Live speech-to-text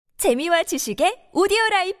재미와 지식의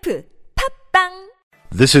오디오라이프 팝빵.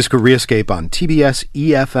 This is Koreascape on TBS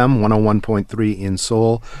EFM 101.3 in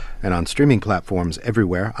Seoul and on streaming platforms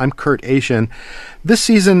everywhere. I'm Kurt Asian. This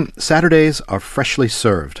season, Saturdays are freshly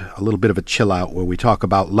served, a little bit of a chill out where we talk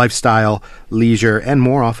about lifestyle, leisure, and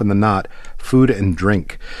more often than not, food and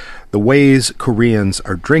drink. The ways Koreans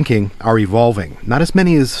are drinking are evolving. Not as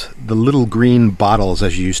many as the little green bottles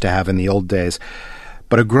as you used to have in the old days,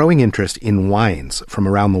 but a growing interest in wines from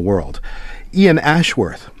around the world. Ian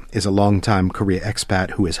Ashworth is a longtime Korea expat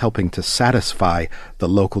who is helping to satisfy the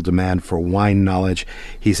local demand for wine knowledge.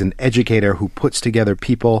 He's an educator who puts together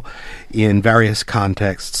people in various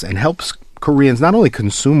contexts and helps Koreans not only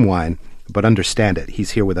consume wine, but understand it.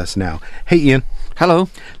 He's here with us now. Hey, Ian. Hello.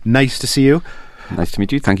 Nice to see you. Nice to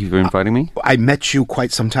meet you. Thank you for inviting me. I met you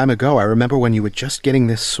quite some time ago. I remember when you were just getting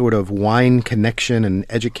this sort of wine connection and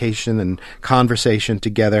education and conversation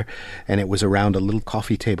together, and it was around a little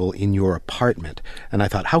coffee table in your apartment. And I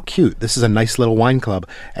thought, how cute. This is a nice little wine club.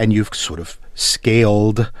 And you've sort of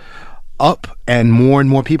scaled up, and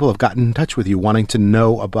more people have gotten in touch with you wanting to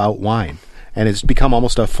know about wine. And it's become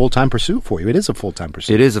almost a full-time pursuit for you. It is a full-time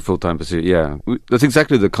pursuit. It is a full-time pursuit, yeah. That's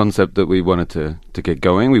exactly the concept that we wanted to get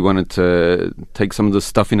going. We wanted to take some of the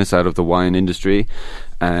stuffiness out of the wine industry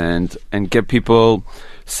and get people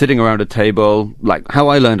sitting around a table. Like how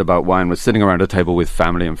I learned about wine was sitting around a table with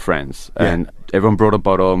family and friends. Yeah. And everyone brought a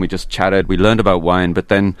bottle and we just chatted. We learned about wine. But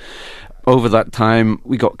then over that time,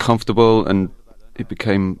 we got comfortable and it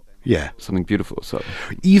became... something beautiful. So,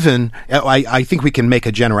 even I think we can make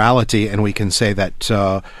a generality, and we can say that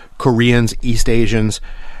Koreans, East Asians,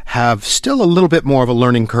 have still a little bit more of a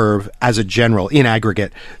learning curve as a general, in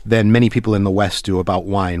aggregate, than many people in the West do about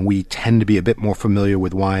wine. We tend to be a bit more familiar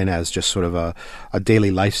with wine as just sort of a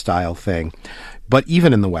daily lifestyle thing. But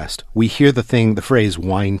even in the West, we hear the phrase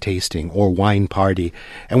wine tasting or wine party,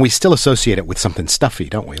 and we still associate it with something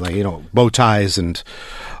stuffy, don't we? Like, bow ties and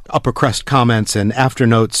upper crust comments and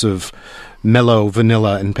afternotes of mellow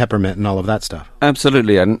vanilla and peppermint and all of that stuff.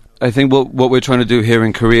 Absolutely. And I think what we're trying to do here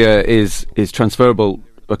in Korea is transferable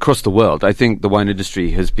across the world. I think the wine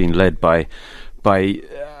industry has been led by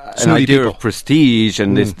an idea of prestige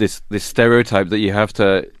and this stereotype that you have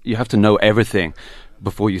to know everything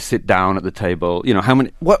before you sit down at the table.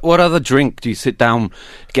 What other drink do you sit down,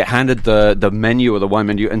 get handed the menu or the wine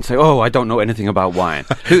menu and say, oh, I don't know anything about wine?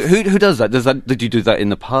 Who does that? Did you do that in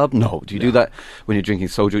the pub? No. Do you do that when you're drinking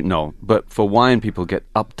soju? No. But for wine, people get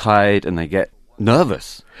uptight and they get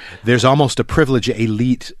nervous. There's almost a privileged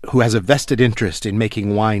elite who has a vested interest in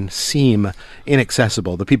making wine seem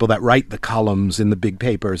inaccessible. The people that write the columns in the big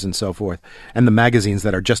papers and so forth, and the magazines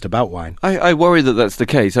that are just about wine. I worry that that's the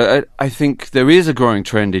case. I think there is a growing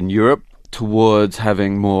trend in Europe towards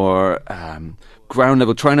having more ground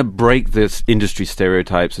level, trying to break this industry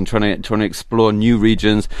stereotypes and trying to explore new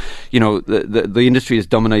regions. The industry is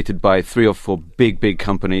dominated by 3 or 4 big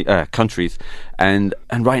countries, and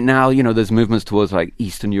right now, there's movements towards like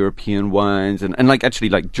Eastern European wines and like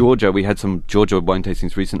Georgia. We had some Georgia wine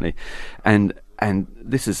tastings recently, and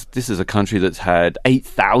this is a country that's had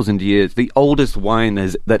 8,000 years, the oldest wine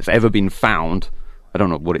that's ever been found. I don't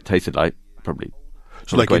know what it tasted like, probably.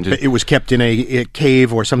 So it was kept in a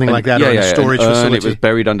cave or something like that, or in a storage facility? It was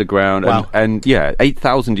buried underground. Wow. And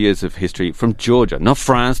 8,000 years of history from Georgia. Not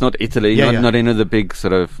France, not Italy, not any of the big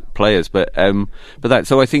sort of players, but that.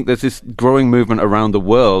 So I think there's this growing movement around the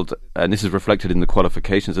world, and this is reflected in the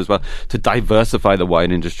qualifications as well, to diversify the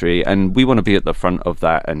wine industry. And we want to be at the front of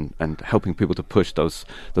that and helping people to push those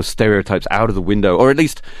stereotypes out of the window, or at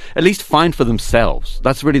least find for themselves.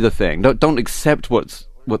 That's really the thing. Don't accept what's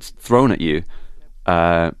thrown at you.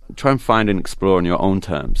 Try and find and explore on your own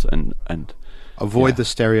terms and avoid the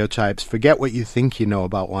stereotypes. Forget what you think you know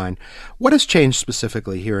about wine. What has changed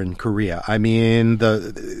specifically here in Korea? I mean,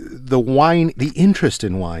 the wine, the interest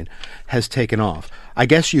in wine has taken off. I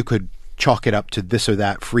guess you could chalk it up to this or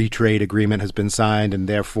that free trade agreement has been signed and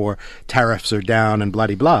therefore tariffs are down and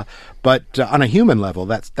blah-de-blah. But on a human level,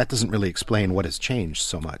 that doesn't really explain what has changed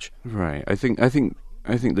so much. Right. I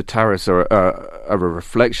think the tariffs are a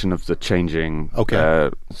reflection of the changing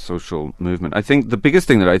social movement. I think the biggest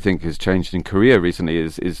thing that I think has changed in Korea recently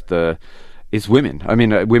is women. I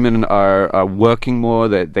mean, women are working more.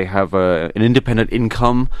 They have an independent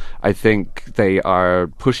income. I think they are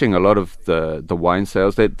pushing a lot of the wine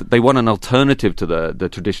sales. They want an alternative to the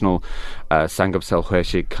traditional samgyeopsal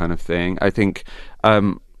hwaeshik kind of thing. I think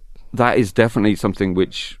that is definitely something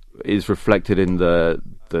which is reflected in the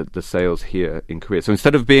sales here in Korea. So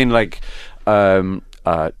instead of being like a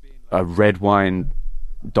red wine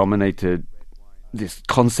dominated this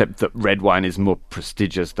concept that red wine is more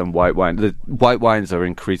prestigious than white wine. The white wines are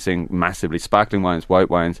increasing massively. Sparkling wines, white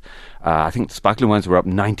wines. I think sparkling wines were up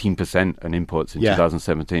 19% in imports in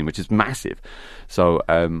 2017, which is massive. So,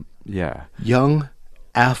 Young,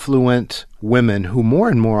 affluent women who more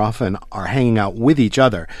and more often are hanging out with each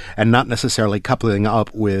other and not necessarily coupling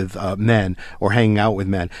up with men or hanging out with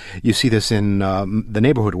men. You see this in the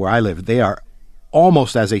neighborhood where I live. They are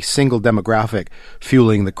almost as a single demographic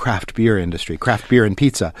fueling the craft beer industry, craft beer and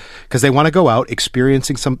pizza, because they want to go out,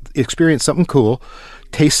 experience something cool,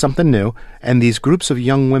 taste something new, and these groups of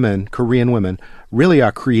young women, Korean women, really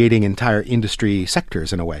are creating entire industry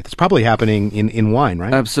sectors in a way. That's probably happening in wine,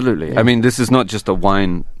 right? Absolutely. Yeah. I mean, this is not just a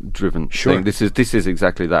wine-driven thing. This is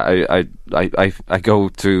exactly that. I go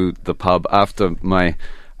to the pub after my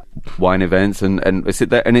wine events and I sit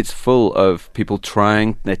there and it's full of people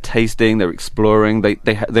trying, they're tasting, they're exploring,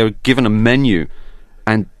 they're given a menu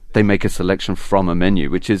and they make a selection from a menu,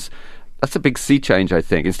 that's a big sea change, I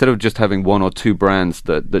think. Instead of just having one or two brands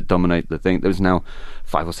that dominate the thing, there's now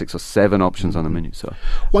 5 or 6 or 7 options on the menu. So,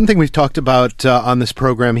 one thing we've talked about on this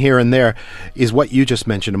program here and there is what you just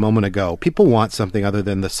mentioned a moment ago. People want something other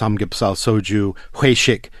than the samgyeopsal, soju,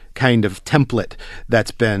 hueshik kind of template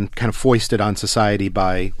that's been kind of foisted on society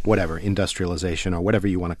by whatever, industrialization or whatever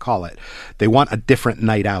you want to call it. They want a different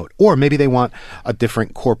night out, or maybe they want a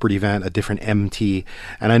different corporate event, a different MT.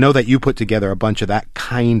 And I know that you put together a bunch of that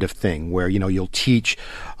kind of thing where, you'll teach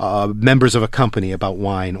members of a company about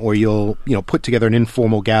wine, or you'll, put together an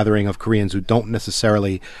informal gathering of Koreans who don't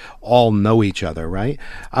necessarily all know each other, right?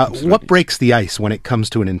 What breaks the ice when it comes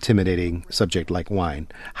to an intimidating subject like wine?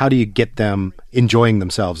 How do you get them enjoying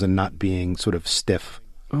themselves and not being sort of stiff?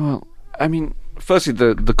 Well, I mean, firstly,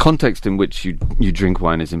 the context in which you drink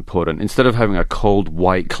wine is important. Instead of having a cold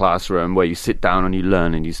white classroom where you sit down and you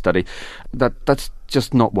learn and you study, that's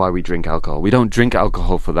just not why we drink alcohol. We don't drink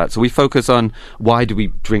alcohol for that. So we focus on why do we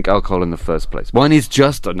drink alcohol in the first place. Wine is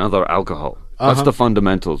just another alcohol. That's the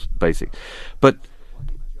fundamentals, basic. But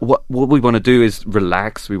what we want to do is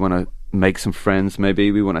relax. We want to make some friends,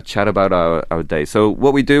 maybe. We want to chat about our day. So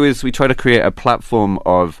what we do is we try to create a platform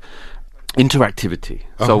of interactivity.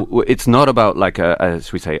 So it's not about like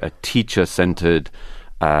should we say, a teacher-centered,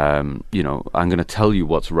 I'm going to tell you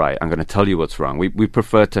what's right. I'm going to tell you what's wrong. We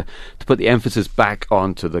prefer to put the emphasis back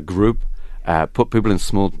onto the group, put people in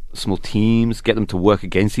small teams, get them to work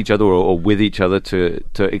against each other or with each other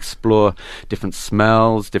to explore different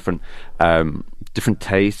smells, different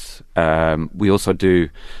tastes. We also do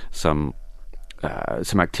some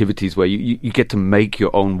activities where you get to make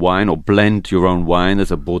your own wine or blend your own wine.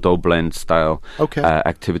 There's a Bordeaux blend style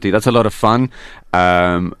activity. That's a lot of fun.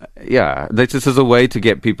 This is a way to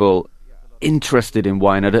get people interested in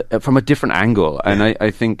wine from a different angle. And I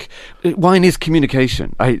think wine is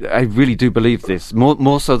communication. I really do believe this,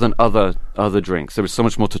 more so than other drinks. There is so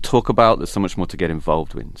much more to talk about. There's so much more to get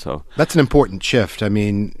involved in. So that's an important shift. I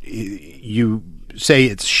mean, you say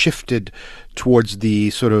it's shifted towards the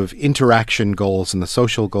sort of interaction goals and the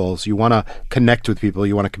social goals. You want to connect with people.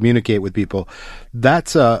 You want to communicate with people.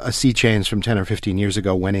 That's a sea change from 10 or 15 years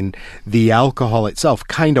ago when the alcohol itself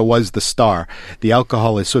kind of was the star. The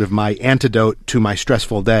alcohol is sort of my antidote to my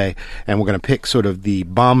stressful day, and we're going to pick sort of the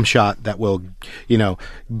bomb shot that will,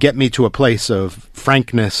 get me to a place of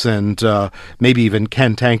frankness and maybe even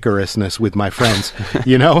cantankerousness with my friends,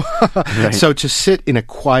 Right. So to sit in a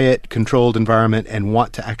quiet, controlled environment and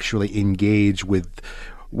want to actually engage with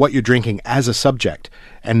what you're drinking as a subject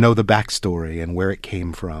and know the backstory and where it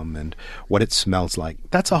came from and what it smells like.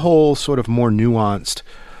 That's a whole sort of more nuanced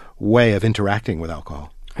way of interacting with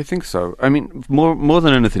alcohol. I think so. I mean, more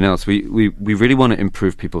than anything else, we really want to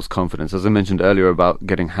improve people's confidence. As I mentioned earlier about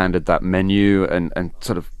getting handed that menu and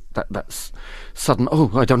sort of that's sudden,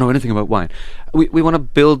 I don't know anything about wine. We want to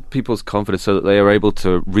build people's confidence so that they are able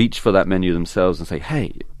to reach for that menu themselves and say,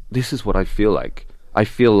 hey, this is what I feel like. I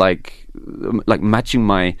feel like matching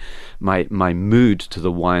my mood to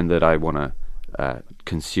the wine that I want to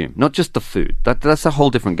consume. Not just the food. That's a whole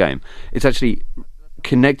different game. It's actually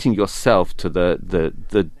connecting yourself to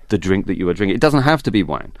the drink that you are drinking. It doesn't have to be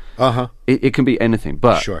wine. It can be anything.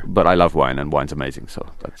 But I love wine, and wine's amazing.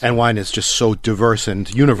 And wine is just so diverse and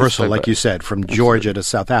universal, like you said, from Georgia to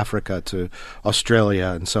South Africa to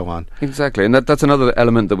Australia and so on. Exactly, and that's another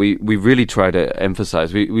element that we really try to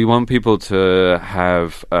emphasize. We want people to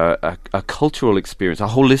have a cultural experience, a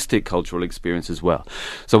holistic cultural experience as well.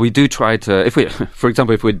 So we do try to, for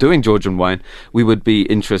example, if we're doing Georgian wine, we would be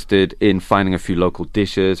interested in finding a few local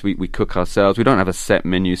dishes. We cook ourselves. We don't have a set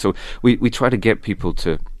menu. So we try to get people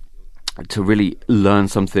to really learn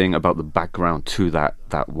something about the background to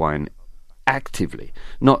that wine actively,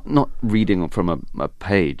 not reading from a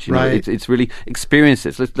page. You know, Right. it's really experience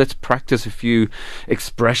this. Let's practice a few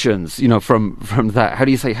expressions. You know, from that. How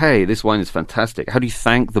do you say, "Hey, this wine is fantastic"? How do you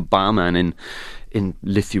thank the barman in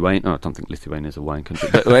Lithuania? Oh, I don't think Lithuania is a wine country,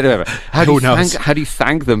 but whatever. How do you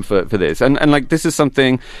thank them for this? And like this is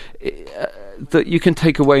something that you can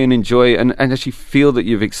take away and enjoy, and actually feel that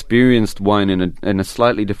you've experienced wine in a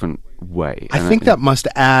slightly different way. I think that must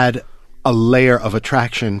add a layer of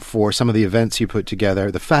attraction for some of the events you put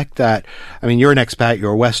together. The fact that, I mean, you're an expat,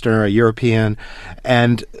 you're a Westerner, a European,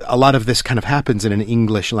 and a lot of this kind of happens in an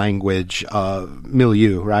English language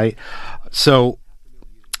milieu, right? So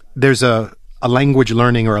there's a language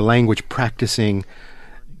learning or a language practicing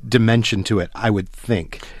dimension to it, I would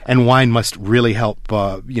think. And wine must really help,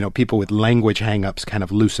 people with language hang-ups kind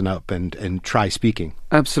of loosen up and try speaking.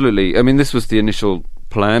 Absolutely. I mean, this was the initial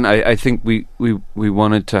plan. I think we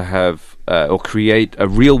wanted to have or create a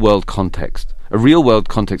real world context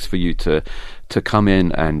for you to come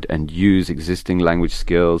in and use existing language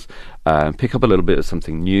skills, pick up a little bit of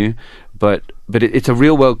something new, but it's a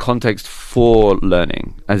real world context for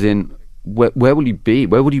learning, as in where will you be?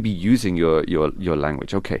 Where will you be using your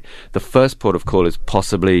language? Okay, the first port of call is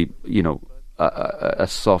possibly a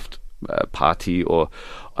soft party or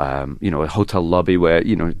a hotel lobby where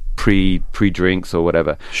pre drinks or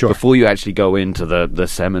whatever, sure, before you actually go into the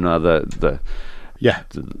seminar, the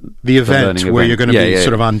event where you're going to be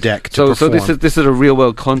sort of on deck to perform. So this is a real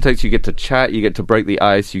world context. You get to chat, you get to break the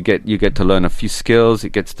ice, you get to learn a few skills.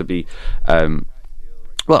 It gets to be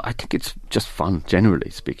I think it's just fun, generally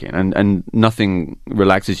speaking, and nothing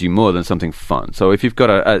relaxes you more than something fun. So if you've got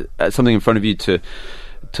a something in front of you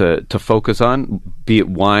to focus on, be it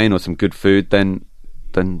wine or some good food, then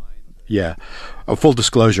yeah. Full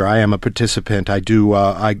disclosure, I am a participant.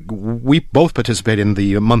 We both participate in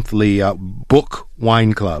the monthly book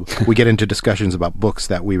wine club. We get into discussions about books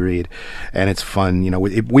that we read, and it's fun.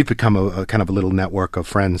 We've become a kind of a little network of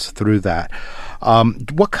friends through that.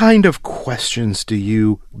 What kind of questions do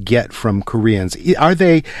you get from Koreans? Are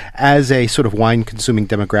they, as a sort of wine-consuming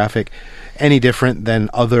demographic, any different than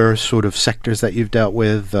other sort of sectors that you've dealt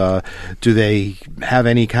with? Do they have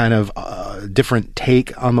any kind of different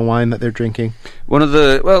take on the wine that they're drinking?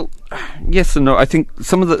 Yes and no. I think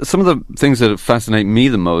some of the things that fascinate me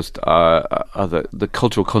the most are the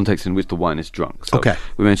cultural context in which the wine is drunk. So okay,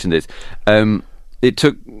 we mentioned this. It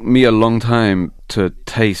took me a long time to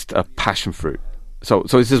taste a passion fruit. So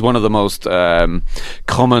this is one of the most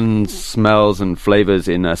common smells and flavors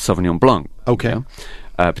in a Sauvignon Blanc. Okay.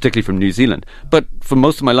 Particularly from New Zealand, but for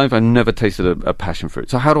most of my life, I never tasted a passion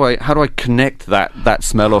fruit. So how do I connect that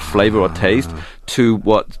smell or flavor or taste to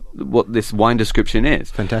what this wine description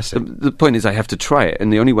is? Fantastic. The point is, I have to try it,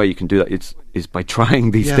 and the only way you can do that is by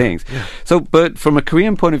trying these things. Yeah. So, but from a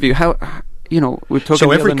Korean point of view, we're talking.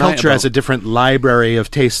 So every culture has a different library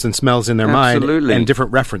of tastes and smells in their mind, and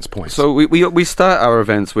different reference points. So we start our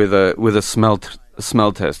events with a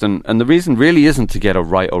smell test, and the reason really isn't to get a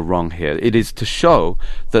right or wrong here. It is to show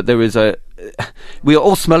that we are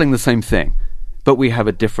all smelling the same thing, but we have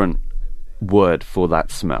a different word for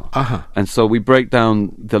that smell. And so we break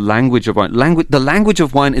down the language of wine. The language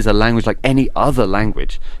of wine is a language like any other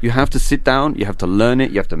language. You have to sit down, you have to learn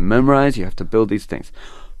it, you have to memorize, you have to build these things.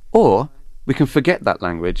 Or we can forget that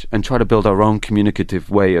language and try to build our own communicative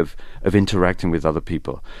way of interacting with other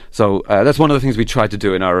people. So that's one of the things we try to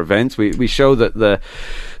do in our events. We show that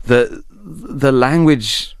the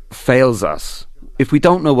language fails us. If we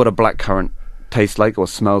don't know what a blackcurrant tastes like or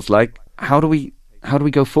smells like, how do we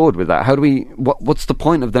go forward with that? What's the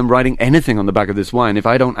point of them writing anything on the back of this wine if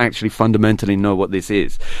I don't actually fundamentally know what this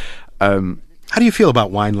is? How do you feel about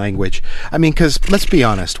wine language? I mean, because let's be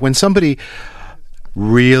honest, when somebody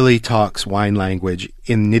really talks wine language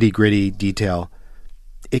in nitty-gritty detail,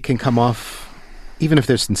 it can come off, even if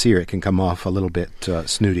they're sincere, it can come off a little bit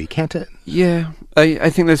snooty, can't it? Yeah, I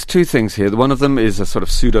think there's two things here. One of them is a sort of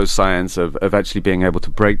pseudoscience of actually being able to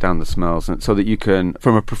break down the smells, and so that you can,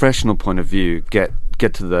 from a professional point of view, get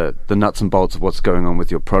to the nuts and bolts of what's going on with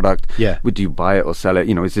your product. Yeah. Would you buy it or sell it?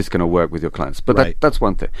 Is this going to work with your clients? But right. that's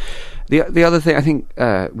one thing. The other thing, I think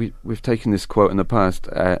we've taken this quote in the past.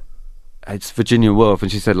 It's Virginia Woolf,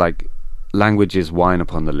 and she said, language is wine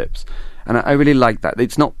upon the lips, and I really like that.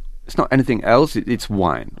 It's not anything else. It's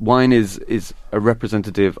wine. Wine is a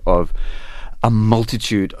representative of a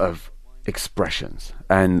multitude of expressions,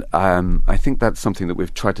 and I think that's something that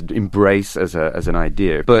we've tried to embrace as an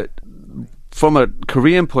idea. But from a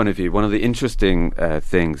Korean point of view, one of the interesting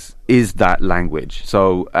things is that language.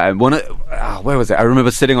 So where was it? I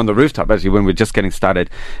remember sitting on the rooftop actually when we were just getting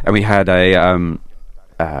started, and we had a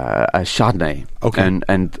a Chardonnay. Okay.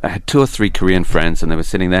 And I had 2 or 3 Korean friends, and they were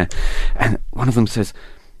sitting there, and one of them says,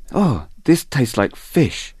 "Oh, this tastes like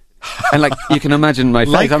fish." And like you can imagine my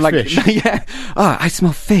face, Like I'm like, fish. "Yeah, I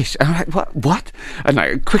smell fish." And I'm like, "What?" And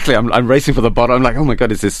like quickly, I'm racing for the bottle. I'm like, "Oh my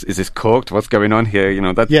god, is this corked? What's going on here?" You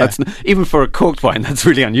know, that's even for a corked wine, that's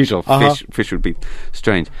really unusual. Fish would be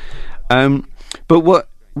strange. But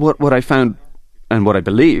what I found, and what I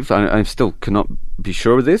believe, I still cannot be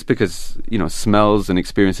sure of this, because smells and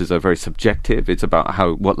experiences are very subjective. It's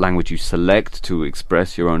about what language you select to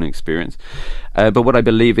express your own experience. But what I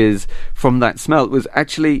believe is, from that smell, it was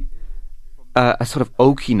actually a sort of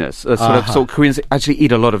oakiness. So Koreans actually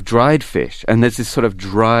eat a lot of dried fish, and there's this sort of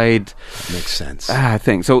dried Makes sense.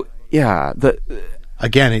 thing. So yeah,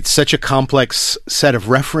 Again, it's such a complex set of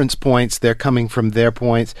reference points. They're coming from their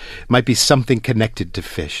points. It might be something connected to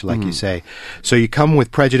fish, like you say. So you come with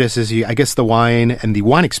prejudices. I guess the wine and the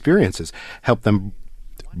wine experiences help them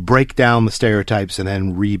break down the stereotypes and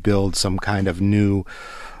then rebuild some kind of new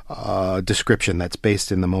description that's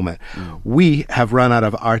based in the moment. We have run out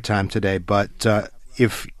of our time today, but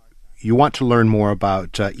if you want to learn more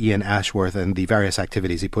about Ian Ashworth and the various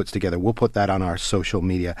activities he puts together, we'll put that on our social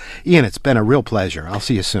media. Ian, it's been a real pleasure. I'll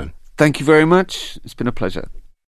see you soon. Thank you very much. It's been a pleasure.